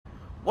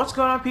What's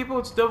going on, people?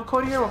 It's Double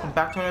Cody here. Welcome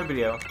back to another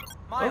video.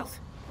 Miles,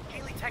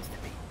 Haley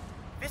texted me.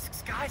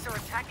 Fisk's guys are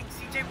attacking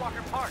CJ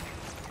Walker Park.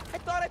 I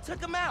thought I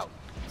took him out.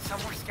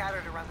 Some were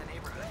scattered around the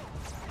neighborhood.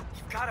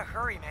 You've gotta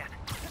hurry, man.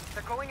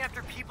 They're going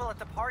after people at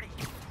the party.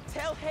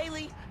 Tell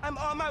Haley I'm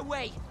on my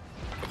way.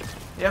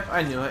 Yep,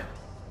 I knew it.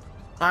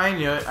 I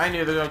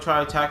knew they were gonna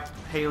try to attack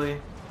Haley.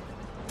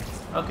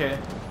 Okay.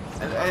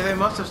 And they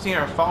must have seen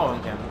her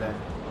following him then.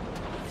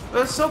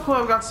 But it's so cool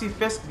I got to see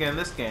Fisk again in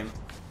this game.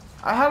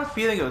 I had a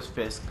feeling it was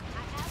Fisk.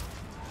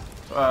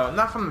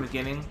 Not from the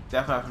beginning.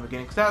 Definitely not from the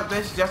beginning. Because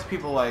they suggest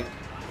people like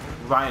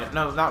Rhino.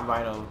 No, not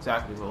Rhino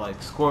exactly, but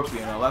like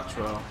Scorpion and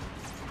Electro.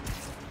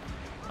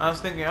 I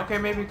was thinking, okay,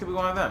 maybe it could be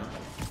one of them.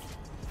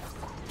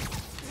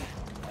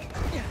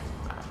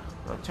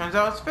 But it turns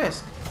out it's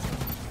Fisk.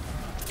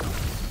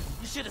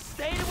 You should have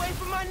stayed away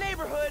from my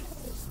neighborhood.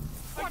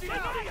 Watch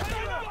out!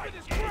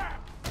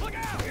 Look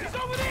out! He's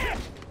over there!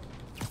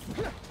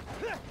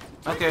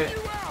 Okay.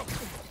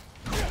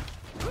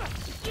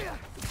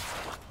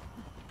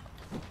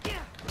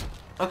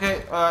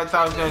 Okay, I thought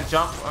I was gonna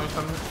jump or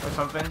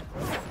something.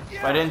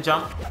 But I didn't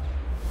jump.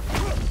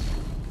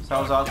 So that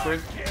was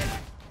awkward.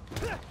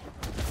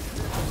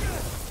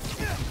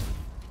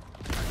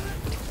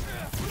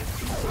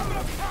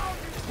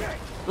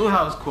 Ooh,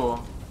 that was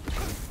cool.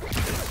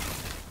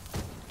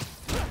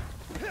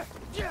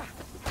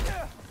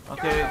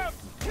 Okay.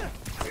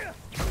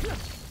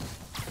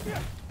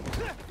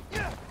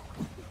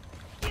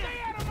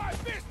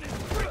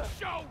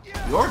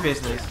 Your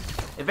business?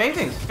 If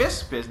anything, it's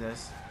Fisk's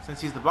business, since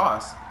he's the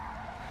boss.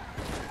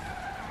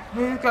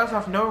 Hey, these guys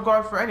have no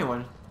regard for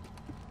anyone.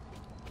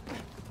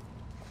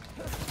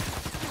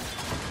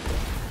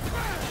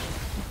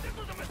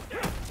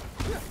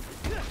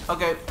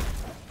 Okay.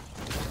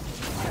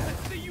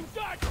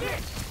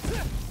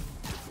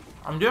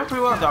 I'm doing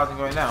pretty well dodging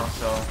right now,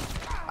 so...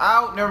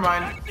 Ow, never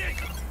mind.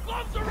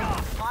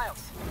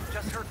 Miles,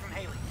 just heard from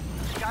Haley.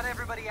 She got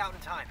everybody out in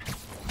time.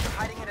 They're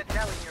hiding in a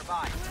deli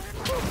nearby.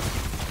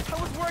 I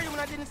was worried when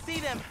I didn't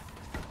see them.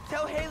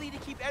 Tell Haley to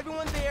keep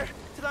everyone there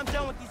till I'm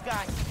done with these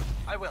guys.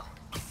 I will.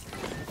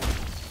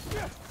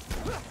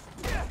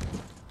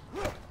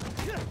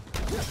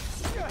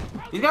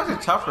 These guys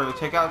are tougher to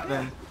take out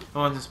than the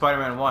ones in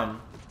Spider-Man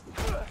 1.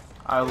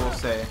 I will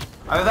say.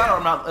 Either that or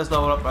I'm not as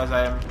leveled up as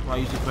I am when I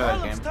usually play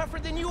that game. Tougher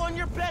than you on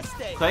your best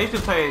day. So I used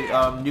to play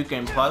New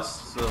Game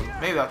Plus, so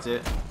maybe that's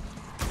it.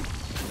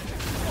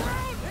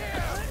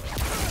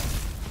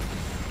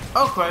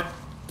 Oh crud.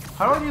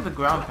 How do I do the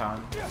ground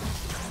pound?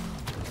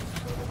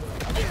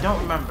 I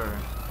don't remember.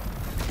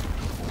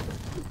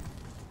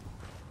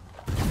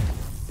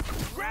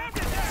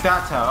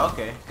 That's how,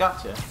 okay,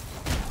 gotcha.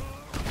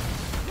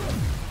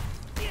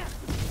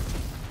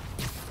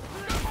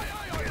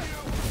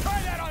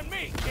 Try that on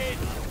me, kid.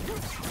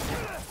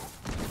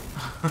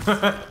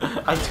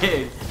 I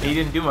did. He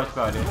didn't do much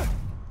about it.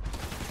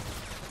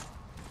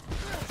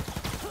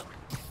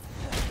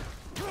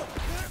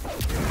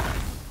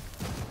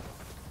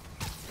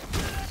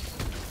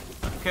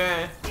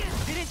 Okay.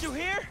 Didn't you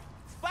hear?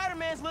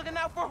 Spider-Man's looking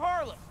out for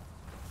Harlem.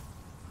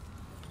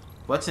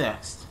 What's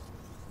next?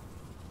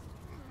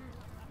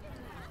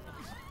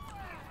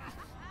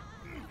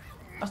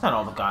 That's not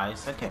all the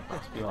guys. That can't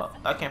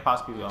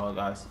possibly be all the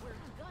guys.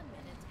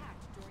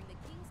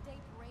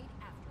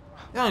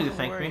 You don't need to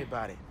thank me.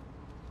 About it.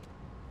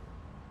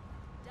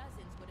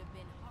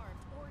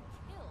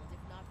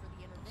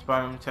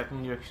 Spider-Man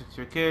protecting you since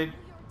you're a kid.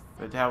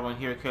 But to have one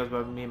here cares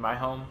about me and my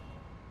home.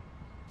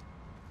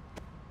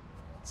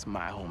 It's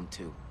my home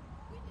too.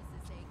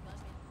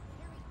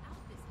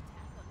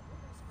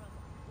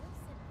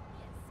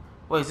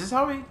 Wait, is this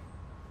how we...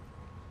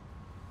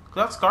 Cause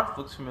that scarf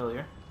looks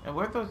familiar. And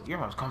where'd those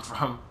earmuffs come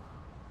from?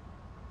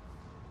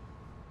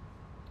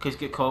 Kids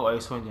get cold while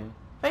you're swinging.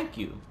 Thank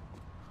you.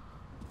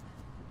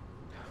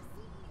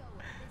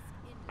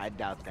 I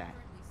doubt that.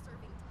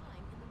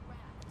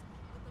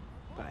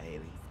 Bye,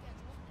 Haley.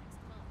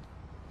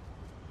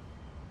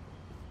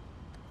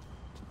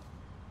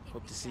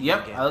 Hope to see you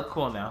again. Yep, I look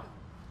cool now.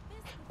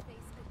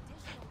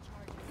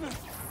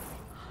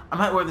 I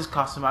might wear this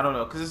costume, I don't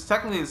know, because it's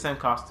technically the same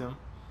costume.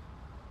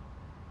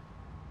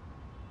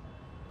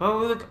 But it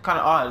would look kind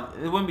of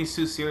odd. It wouldn't be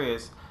too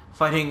serious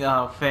fighting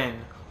Phin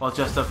while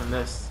dressed up in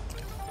this.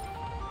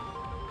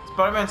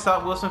 Spider-Man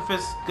stop Wilson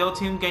Fisk, go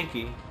Team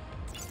Genki.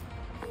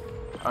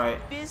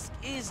 Alright. Fisk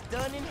is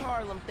done in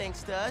Harlem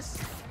thanks to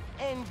us.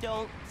 And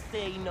don't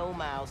say no,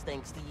 Miles,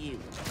 thanks to you.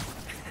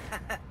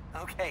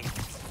 Okay,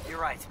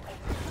 you're right.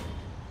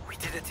 We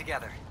did it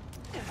together.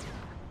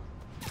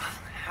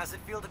 How's it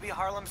feel to be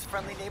Harlem's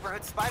friendly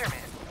neighborhood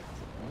Spider-Man?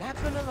 Not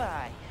gonna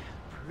lie,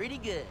 pretty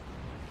good.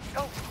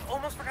 Oh,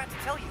 almost forgot to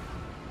tell you.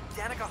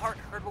 Danica Hart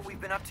heard what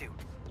we've been up to.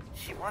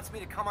 She wants me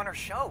to come on her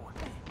show.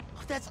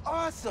 Oh, that's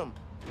awesome.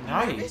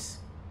 Nice.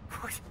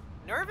 What?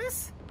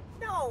 Nervous?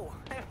 No.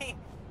 I mean,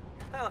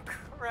 oh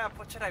crap,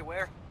 what should I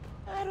wear?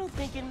 I don't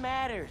think it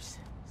matters,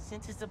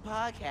 since it's a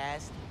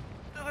podcast.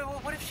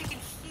 What if she can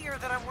hear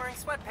that I'm wearing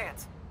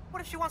sweatpants? What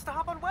if she wants to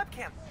hop on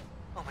webcam?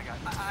 Oh my god,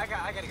 I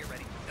gotta get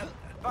ready.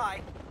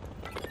 Bye.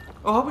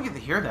 Oh, I hope we get to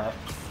hear that.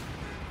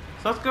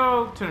 So let's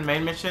go to the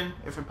main mission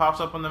if it pops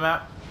up on the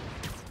map.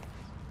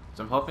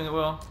 So I'm hoping it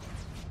will.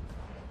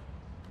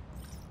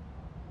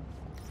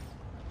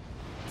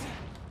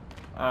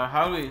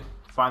 How do we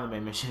find the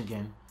main mission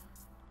again?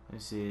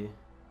 Let's see.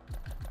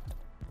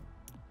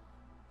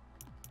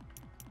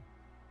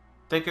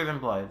 Thicker than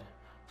blood.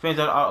 Phin's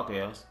out. Oh,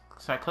 okay.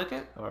 Should I click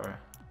it or?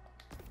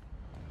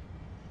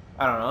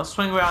 I don't know. Let's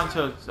swing around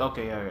until it's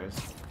okay. There it is.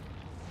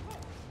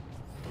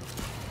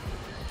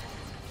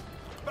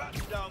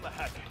 Batten down the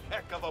heck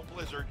of a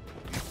blizzard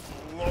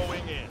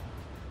blowing in.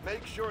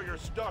 Make sure you're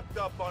stocked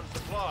up on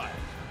supplies.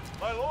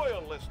 My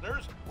loyal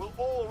listeners will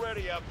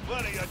already have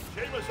plenty of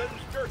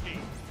Jameson's jerky,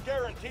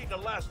 guaranteed to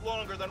last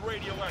longer than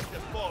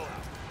radioactive fallout.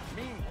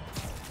 Meanwhile,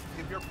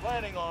 if you're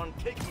planning on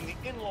taking the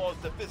in-laws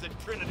to visit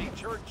Trinity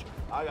Church,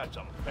 I got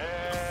some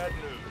bad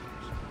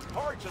news.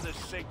 Parts of this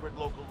sacred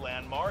local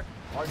landmark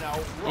are now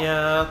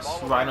yeah,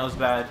 that's Rhino's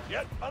bad.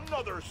 Yet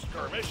another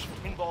skirmish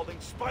involving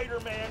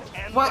Spider-Man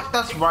and what?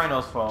 That's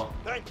Rhino's fault.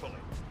 Thankfully,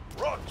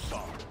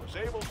 Rockstar was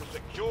able to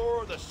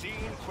secure the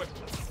scene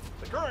quickly.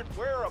 The current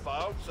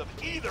whereabouts of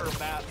either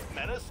masked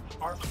menace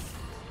are...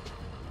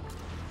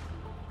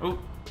 Ooh,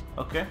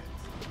 okay.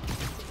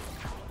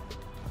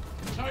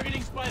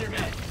 Targeting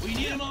Spider-Man. We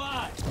need him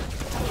alive.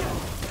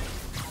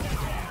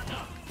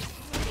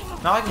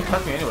 Now I can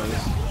cut me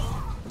anyways.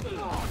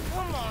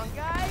 Come on,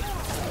 guys.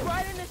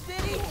 Right in the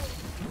city.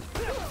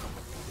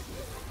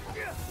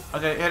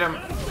 Okay, hit him.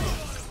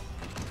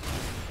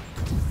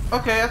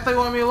 Okay, I thought you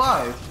wanted me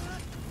alive.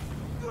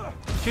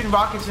 Shooting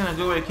rockets in a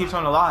good way to keep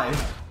someone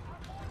alive.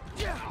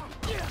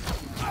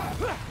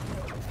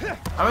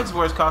 I mean, it's the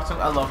worst costume.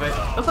 I love it.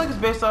 Looks like it's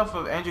based off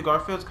of Andrew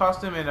Garfield's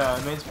costume in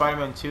Amazing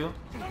Spider-Man 2.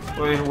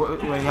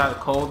 When he had a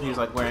cold, he was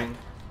like wearing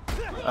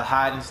a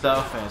hat and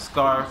stuff and a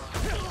scarf.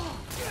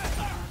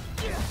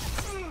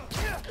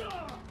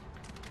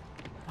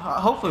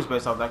 Hopefully it's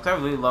based off that, because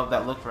I really love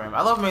that look for him.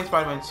 I love Amazing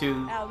Spider-Man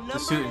 2, the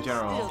suit in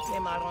general. Still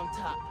came out on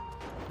top.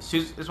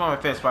 It's one of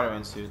my favorite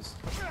Spider-Man suits.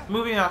 The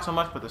movie not so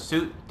much, but the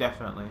suit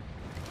definitely.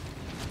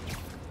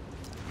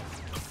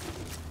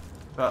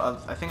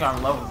 But I think I'm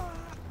in love with him.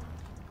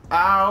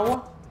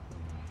 Ow!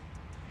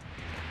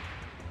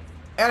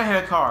 And I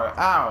hit a car.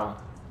 Ow!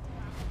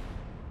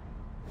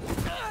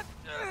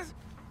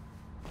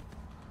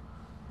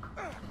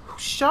 Who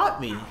shot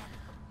me?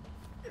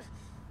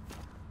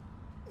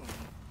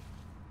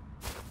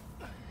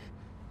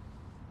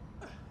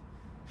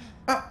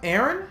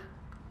 Aaron?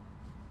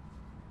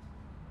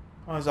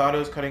 Oh, his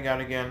audio is cutting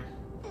out again.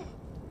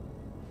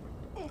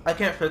 I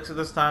can't fix it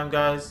this time,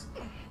 guys.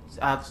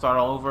 I have to start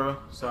all over,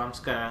 so I'm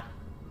just gonna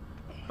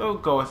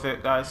go with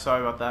it, guys.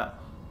 Sorry about that.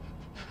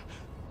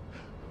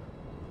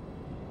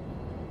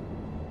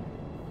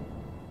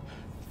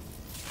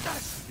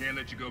 Can't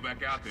let you go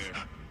back out there.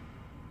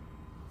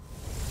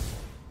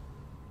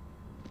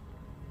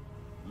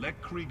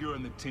 Let Krieger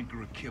and the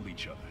Tinkerer kill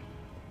each other.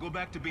 Go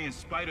back to being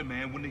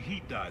Spider-Man when the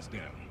heat dies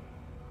down.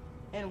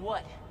 And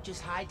what?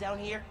 Just hide down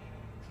here?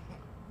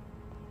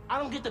 I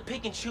don't get to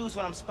pick and choose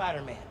when I'm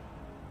Spider-Man.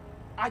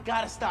 I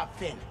gotta stop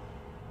Phin.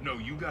 No,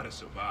 you gotta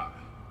survive.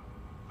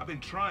 I've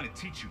been trying to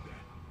teach you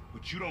that,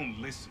 but you don't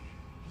listen.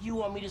 You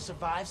want me to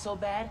survive so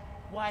bad?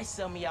 Why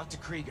sell me out to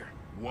Krieger?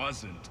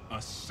 Wasn't a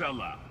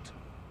sellout.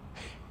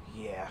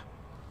 Yeah.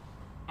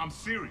 I'm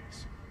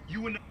serious.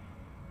 You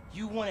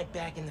want it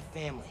back in the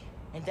family,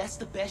 and that's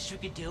the best you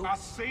could do? I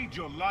saved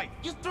your life.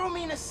 You threw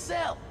me in a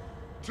cell!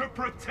 To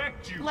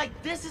protect you. Like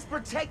this is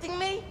protecting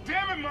me?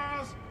 Damn it,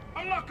 Miles!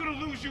 I'm not gonna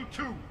lose you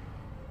too!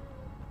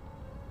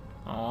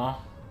 Aww.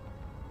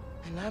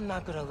 And I'm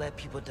not gonna let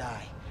people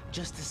die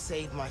just to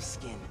save my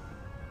skin.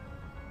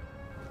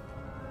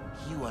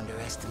 You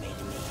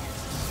underestimated me.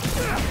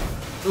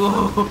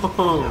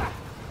 Ooh.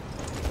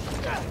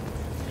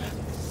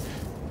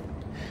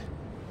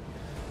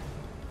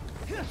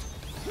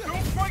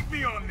 Don't fight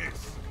me on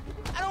this!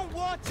 I don't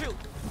want to,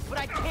 but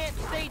I can't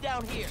stay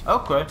down here.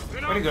 Okay,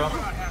 way to go.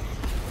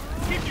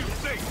 Keep you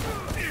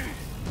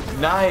safe.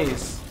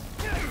 Nice.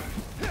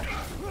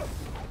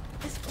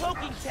 This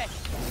cloaking tech,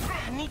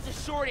 I need to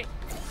short it.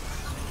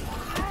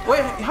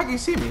 Wait, how can you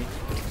see me?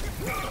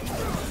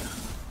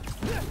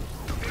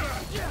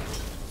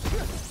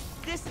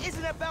 This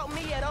isn't about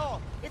me at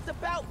all. It's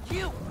about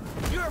you.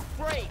 You're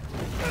afraid.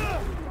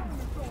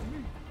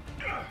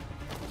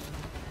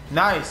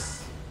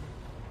 Nice.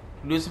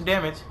 You do some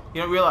damage.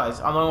 You don't realize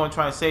I'm the only one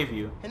trying to save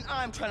you. And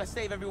I'm trying to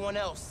save everyone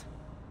else.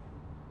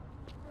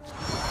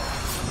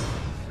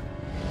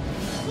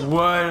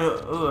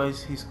 What? Oh,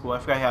 he's cool. I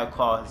forgot he had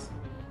claws.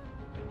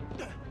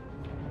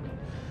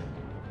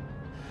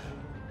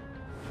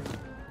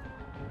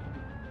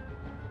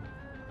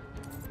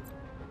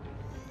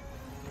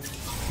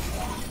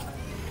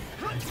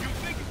 You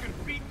think you can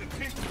beat the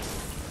Tinker?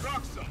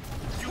 Rockstar,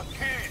 you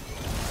can.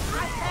 I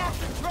have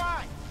to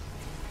try.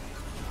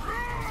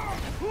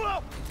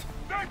 Whoa!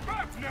 Stay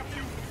back,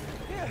 nephew.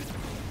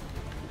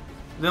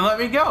 Then let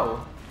me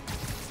go.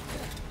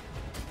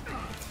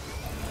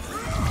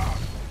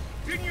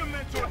 Didn't your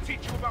mentor teach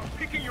teach you about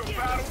picking your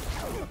battles?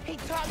 He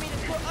taught me to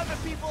put other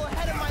people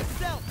ahead of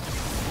myself.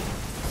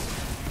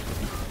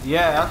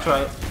 Yeah, that's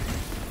right.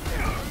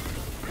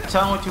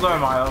 Tell him what you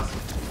learned, Miles.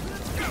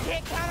 You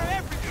can't counter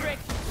every trick.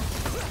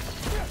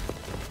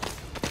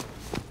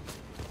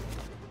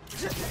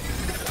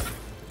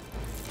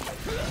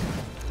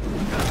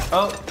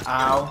 Oh,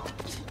 ow.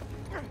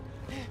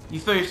 You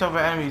throw yourself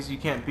at enemies you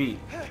can't beat.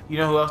 You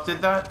know who else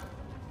did that?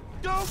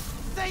 Don't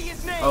say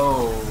his name.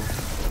 Oh.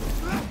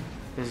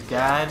 His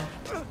dad?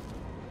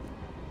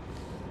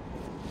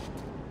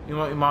 You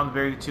want your mom to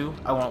bury you too?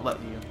 I won't let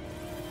you.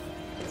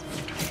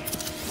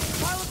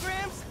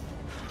 Holograms?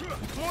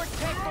 More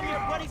tech from your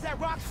buddies at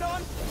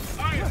Roxxon?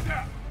 I am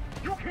that.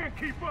 You can't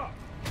keep up.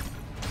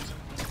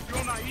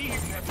 You're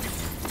naive,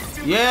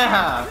 nephew.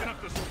 Yeah. Looking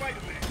up to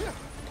Spider-Man.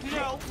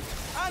 No,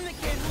 I'm the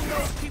kid who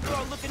knows people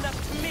are looking up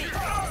to me.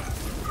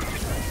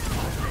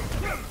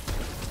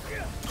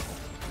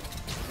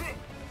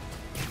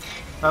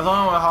 That's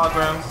only with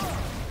holograms.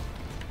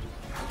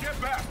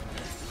 Get back.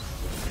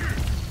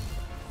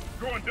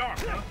 Going dark,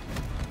 huh?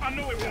 I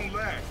know it won't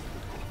last.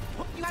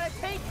 You gotta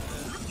take.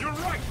 You're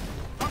right.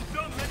 I'm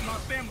done letting my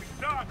family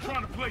die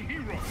trying to play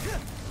hero.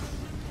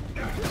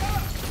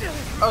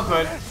 Oh,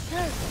 good.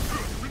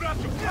 Without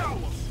your power,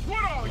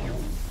 what are you?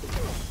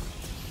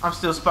 I'm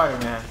still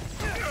Spider-Man.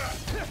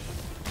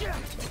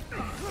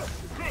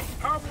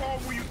 How far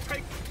will you take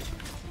me?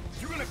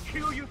 You gonna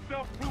kill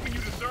yourself proving you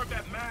deserve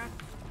that mask?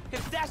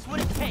 If that's what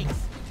it takes.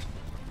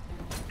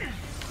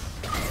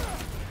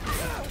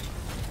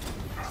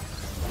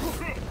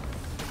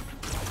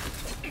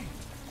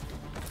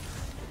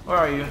 Where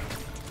are you? Man,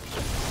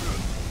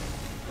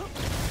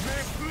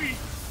 please,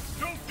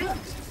 don't do it.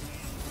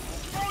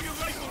 Throw your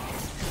leg away.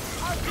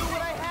 I'll do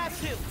what I have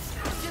to.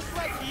 Just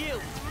like you.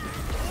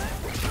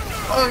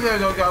 Oh, there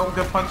you go.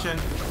 Good punching.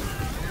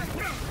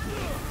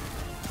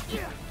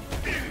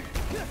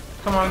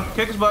 Come on,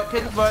 kick his butt,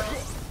 kick his butt.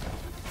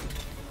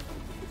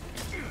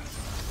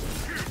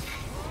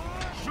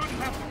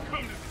 Shouldn't have to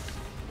come to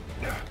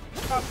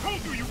this. I told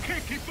you you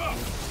can't keep up.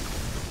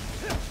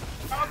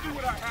 I'll do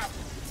what I have to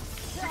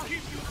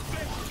keep you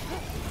safe.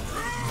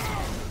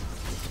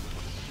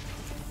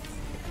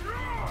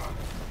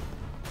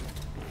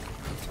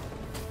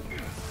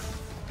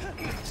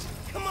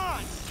 Come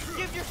on,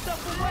 give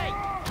yourself away.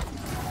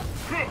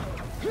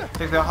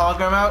 Take that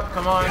hologram out.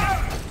 Come on.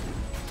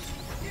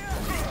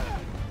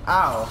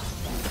 Ow.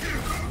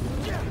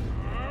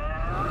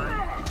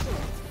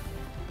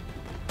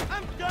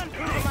 I'm done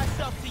proving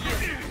myself to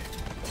you.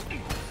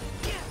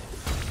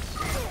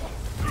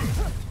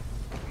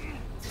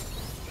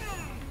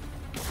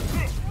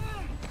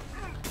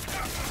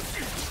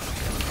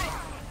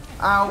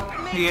 Ow.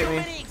 He hit me.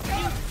 Many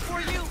excuses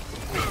for you.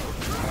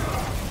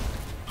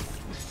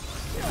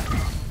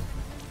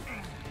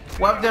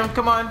 Web them.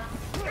 Come on.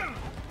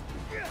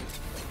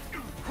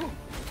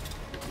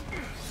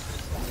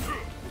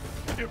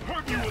 It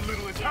hurt you a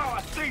little. It's how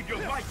I saved your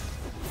life.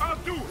 I'll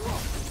do it.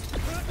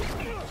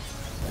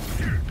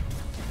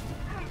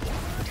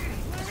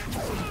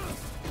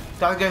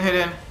 Gotta get hit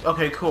in.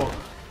 Okay, cool.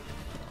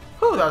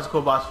 Whew, that was a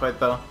cool boss fight,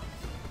 though.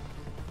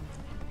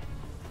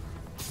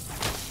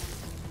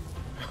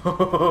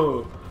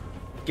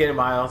 Get it,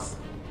 Miles.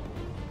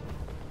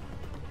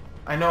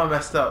 I know I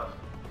messed up.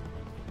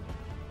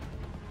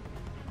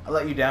 I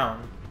let you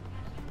down.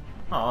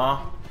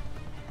 Aw.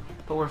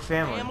 But we're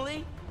family.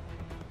 Family?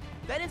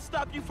 That didn't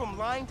stop you from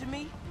lying to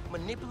me,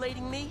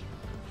 manipulating me,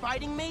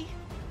 fighting me?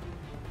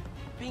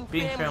 Being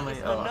family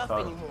isn't oh, I enough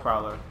thought anymore.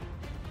 Prowler.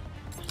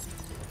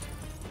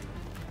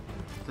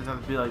 Doesn't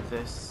have to be like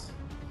this.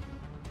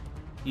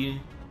 You,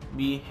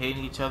 me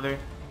hating each other.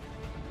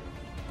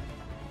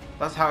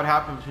 That's how it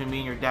happened between me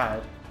and your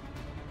dad.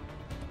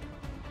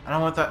 I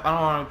don't want that. I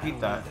don't want to repeat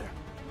that. Either.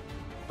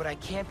 But I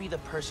can't be the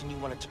person you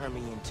want to turn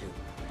me into.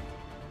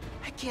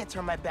 I can't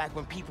turn my back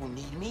when people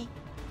need me.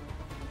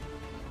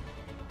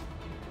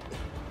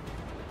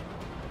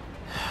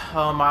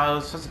 Oh,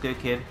 Miles, such a good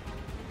kid.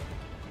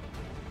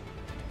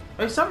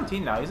 He's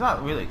 17 now. He's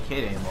not really a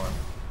kid anymore.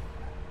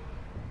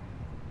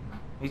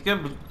 He's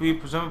gonna be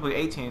presumably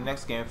 18 in the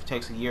next game if it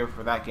takes a year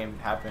for that game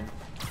to happen.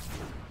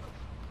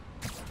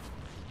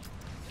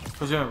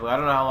 Presumably. I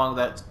don't know how long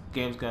that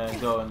game's gonna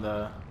go in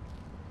the...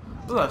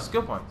 Ooh, I have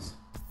skill points.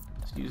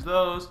 Let's use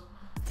those.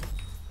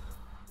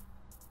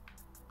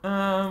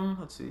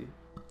 Let's see.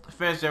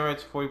 Finish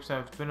generates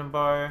 40% Venom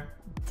bar.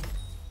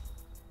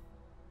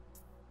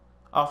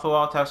 Also,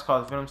 all attacks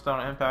cause Venom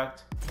Stone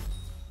impact.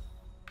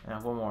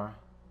 And one more.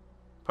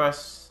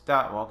 Press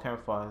that while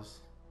camouflage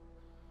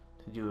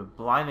to do a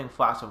blinding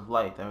flash of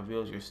light that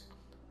reveals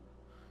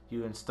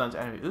you and stuns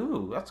enemy.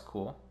 Ooh, that's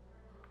cool.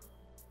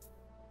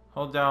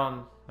 Hold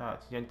down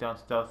that to yank down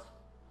stealth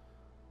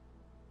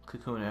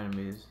cocoon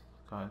enemies.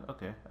 God,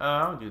 okay.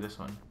 I'll do this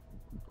one.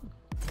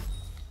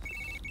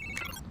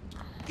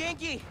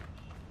 Genki,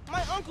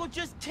 my uncle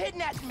just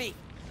kidnapped me.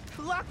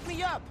 Locked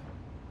me up.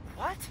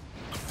 What?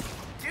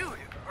 Dude,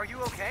 are you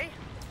okay?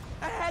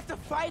 I had to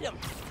fight him.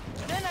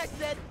 Then I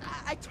said,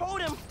 I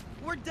told him,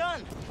 we're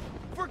done.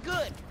 For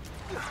good.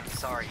 I'm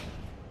sorry.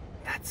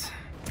 That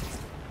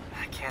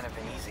can't have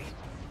been easy.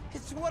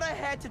 It's what I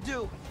had to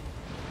do.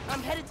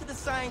 I'm headed to the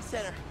Science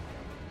Center.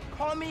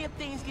 Call me if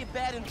things get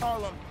bad in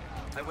Harlem.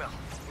 I will.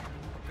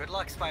 Good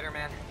luck,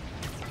 Spider-Man.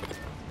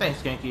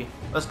 Thanks, Genki.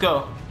 Let's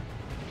go.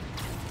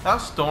 That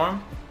was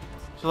Storm.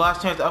 It's the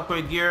last chance to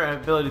upgrade gear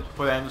and abilities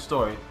before the end of the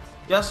story.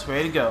 Yes,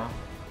 ready to go.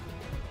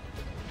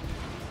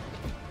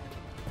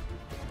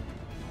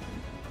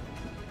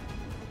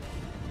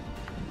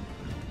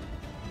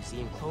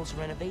 Seeing close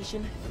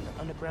renovation, and the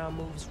underground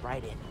moves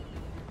right in.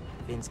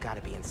 Phin's gotta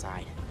be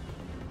inside.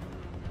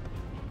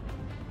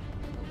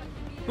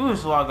 Ooh,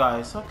 there's a lot of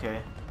guys.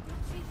 Okay.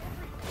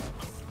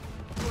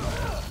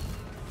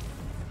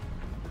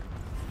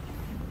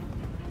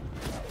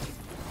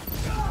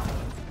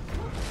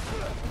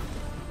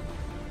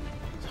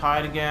 Let's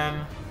hide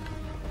again.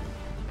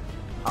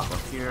 Hop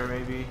up here,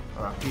 maybe.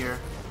 Or up here.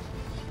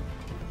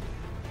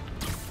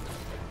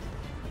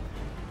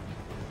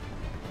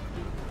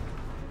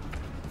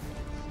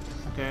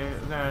 Okay,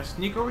 I'm gonna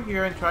sneak over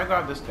here and try to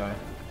grab this guy.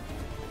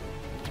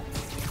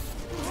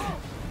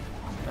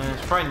 And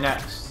it's probably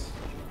next.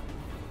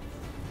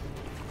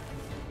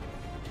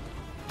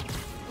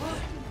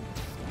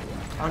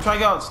 I'm gonna try to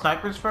get out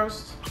snipers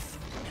first.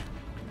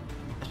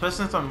 Especially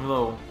since I'm a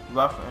little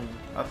rough and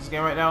at this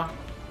game right now.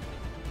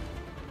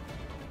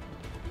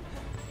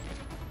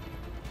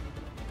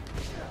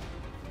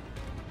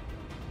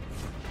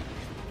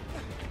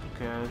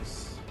 Okay,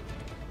 let's...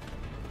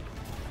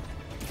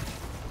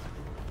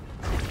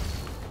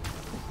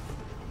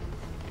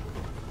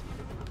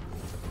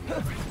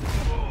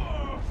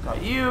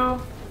 Got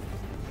you.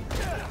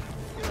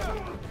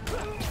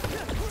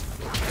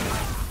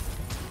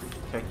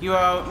 Check you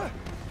out.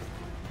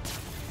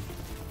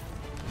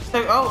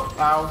 Take, oh,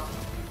 ow.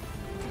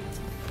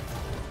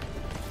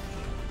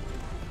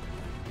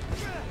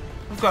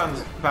 I've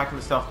gotten back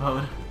into stealth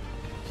mode.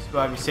 Just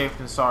gotta be safe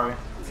than sorry.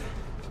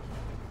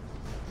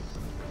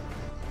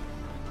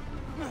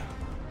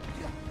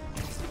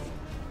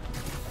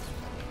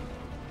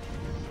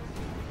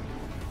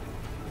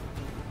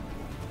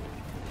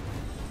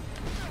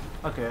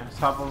 Okay, let's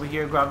hop over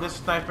here, grab this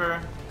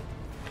sniper.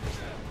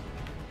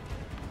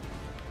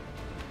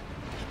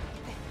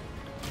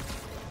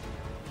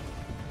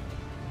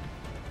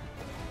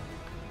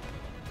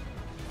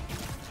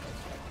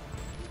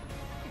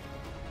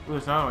 Ooh,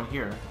 there's another one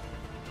here.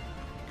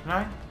 Can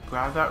I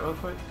grab that real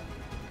quick?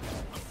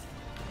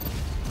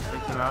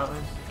 Take him out at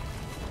least.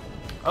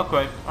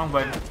 Okay, I'm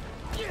waiting.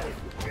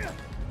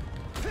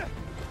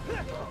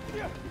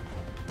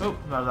 Oh,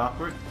 that was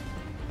awkward.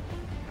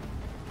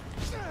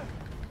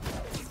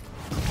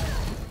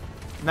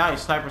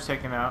 Nice, sniper's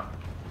taken out.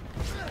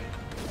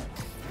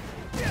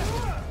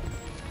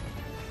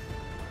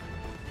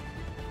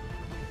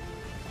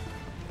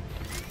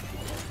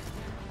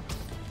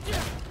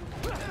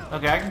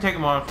 Okay, I can take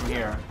him on from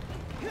here.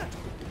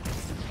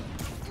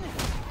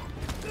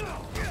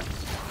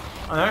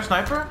 Another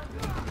sniper?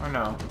 Or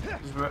no?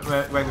 Just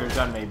regular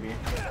gun, maybe.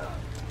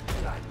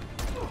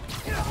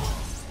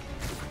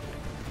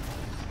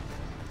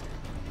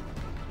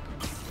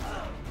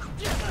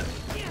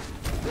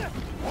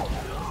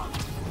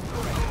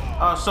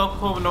 Oh, so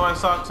cool, no, I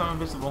saw it, so I'm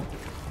invisible.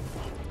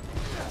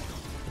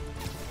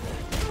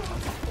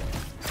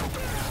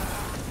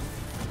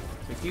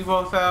 Take you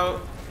both out.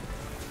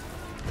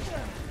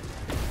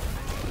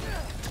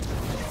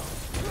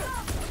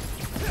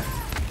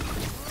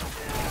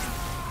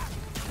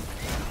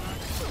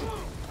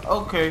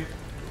 Okay.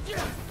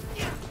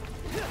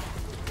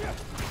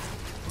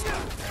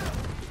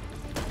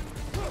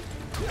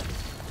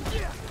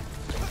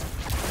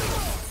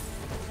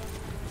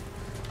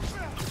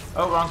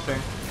 Oh, wrong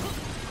thing.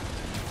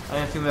 I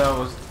didn't think that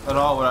was at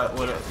all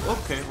what it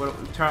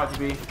turned out to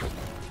be.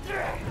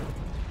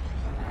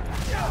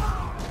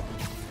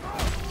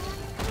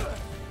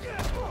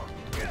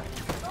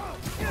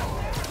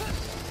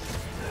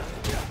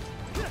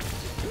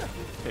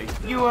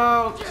 Take you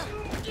out.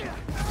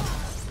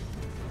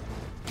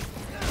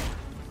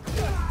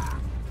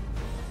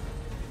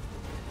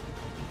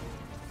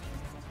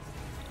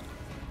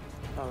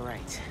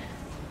 Alright.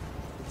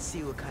 Let's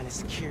see what kind of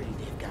security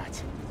they've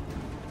got.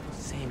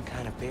 Same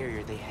kind of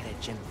barrier they had at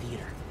Gym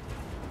Theater.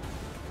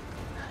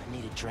 I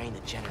need to drain the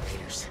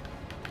generators.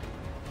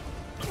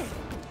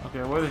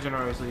 Okay, where are the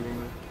generators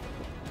leading me?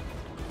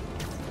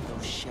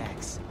 Those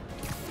shacks,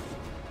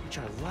 which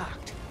are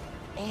locked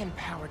and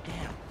powered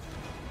down.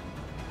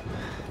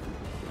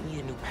 I need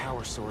a new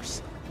power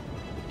source.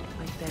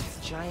 Like that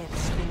giant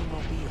spinning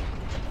mobile.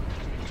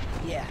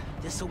 Yeah,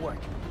 this'll work.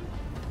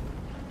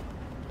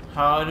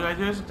 How do I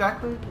do this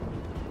exactly?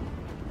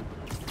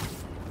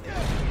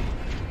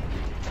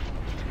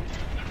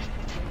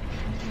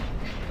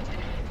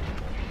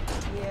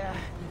 Yeah,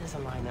 it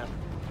doesn't line up.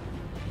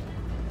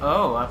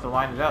 Oh, I have to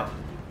line it up.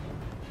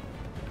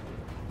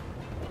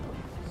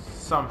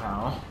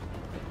 Somehow.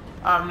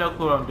 I have no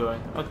clue what I'm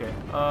doing. Okay,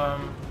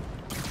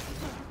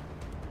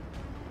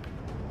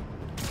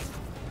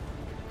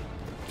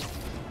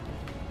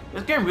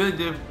 this game really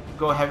did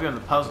go heavy on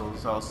the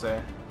puzzles, I'll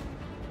say.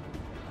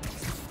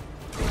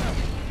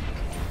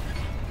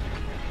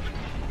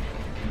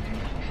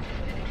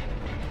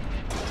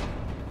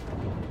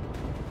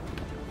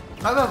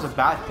 thought that was a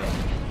bad thing.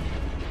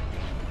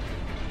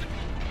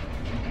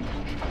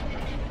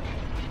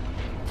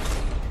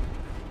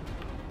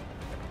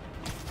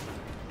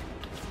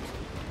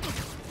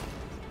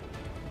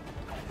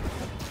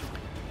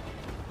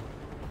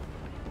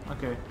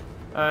 Okay.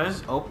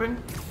 Is this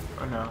open?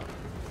 Or no?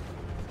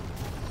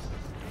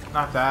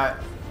 Not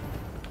that.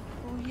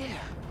 Oh yeah.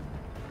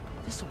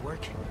 This'll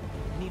work.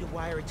 Need to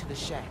wire it to the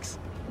shacks.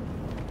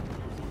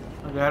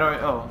 Okay, how do I...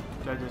 Oh,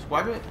 did I just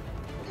wipe it?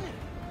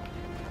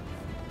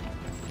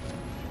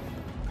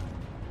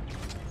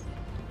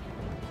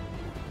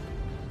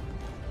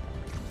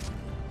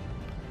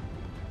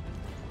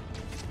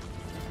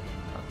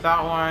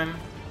 That one.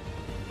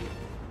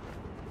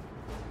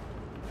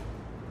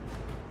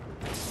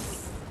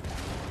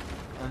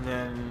 And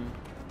then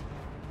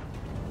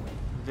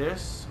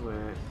this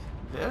with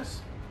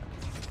this?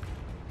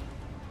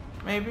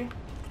 Maybe?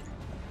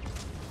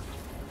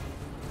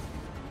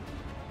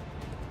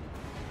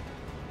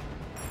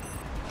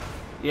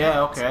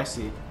 Yeah, okay, I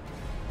see.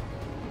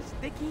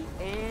 Sticky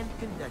and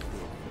conductive.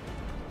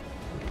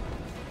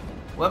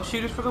 Web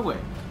shooters for the win.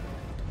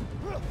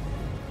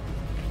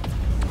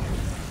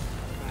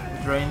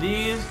 Drain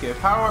these, get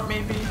power up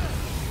maybe.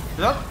 Does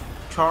that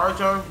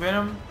charge our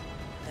venom?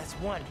 That's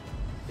one.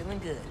 Feeling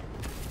good.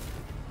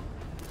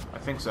 I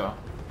think so.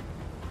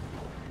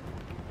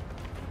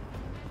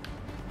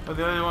 Where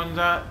the other one's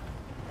at?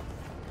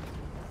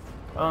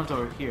 That one's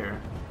over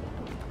here.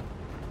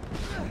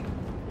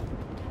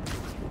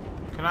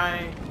 Can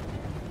I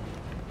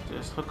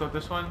just hook up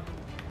this one?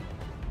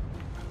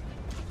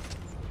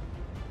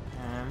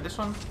 And this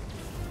one?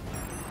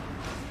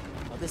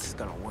 Oh, this is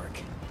gonna work.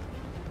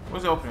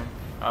 Where's the opening?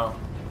 Oh.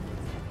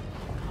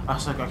 I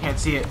was like, I can't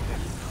see it.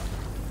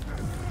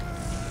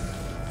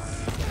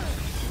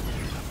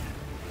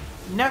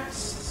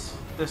 Next,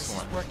 this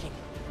one. It's working.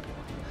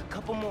 A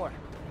couple more.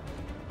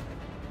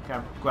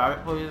 Can I grab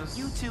it, please?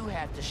 You two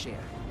have to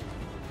share.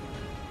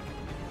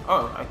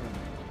 Oh, I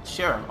can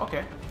share them.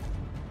 Okay.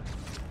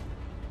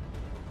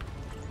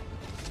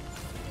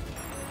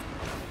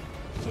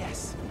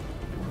 Yes.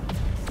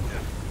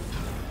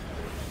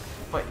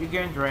 But you're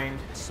getting drained.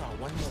 Saw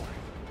one more.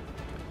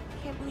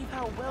 Can't believe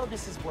how well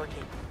this is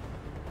working.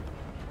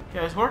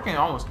 Yeah, it's working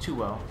almost too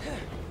well.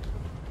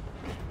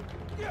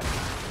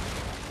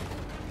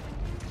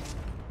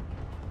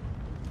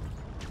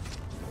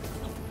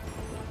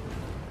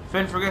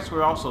 Phin forgets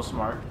we're also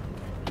smart.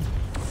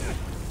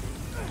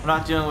 We're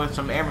not dealing with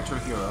some amateur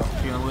hero.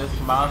 We're dealing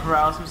with Miles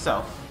Morales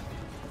himself.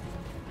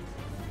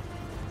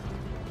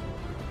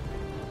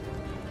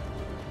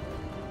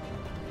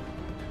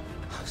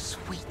 Oh,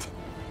 sweet.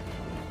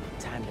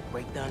 Time to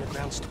break the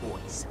underground's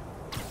toys.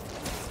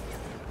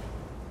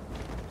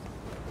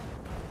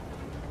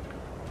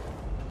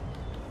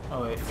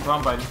 Oh wait,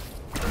 wrong button.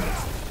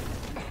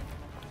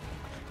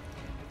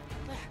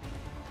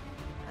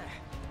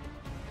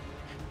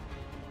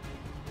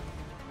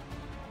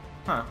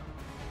 Huh.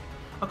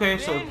 Okay,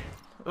 so... Phin?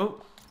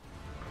 Oh.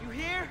 You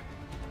here?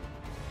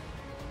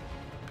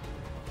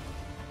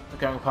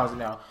 Okay, I'm gonna pause it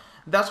now.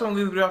 That's when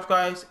we leave it off,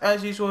 guys.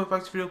 As usual, if you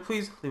like this video,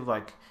 please leave a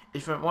like.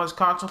 If you want this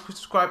content, please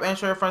subscribe and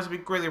share with your friends. It'd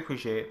be greatly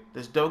appreciated.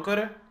 This is Doe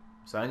Gooder,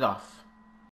 signing off.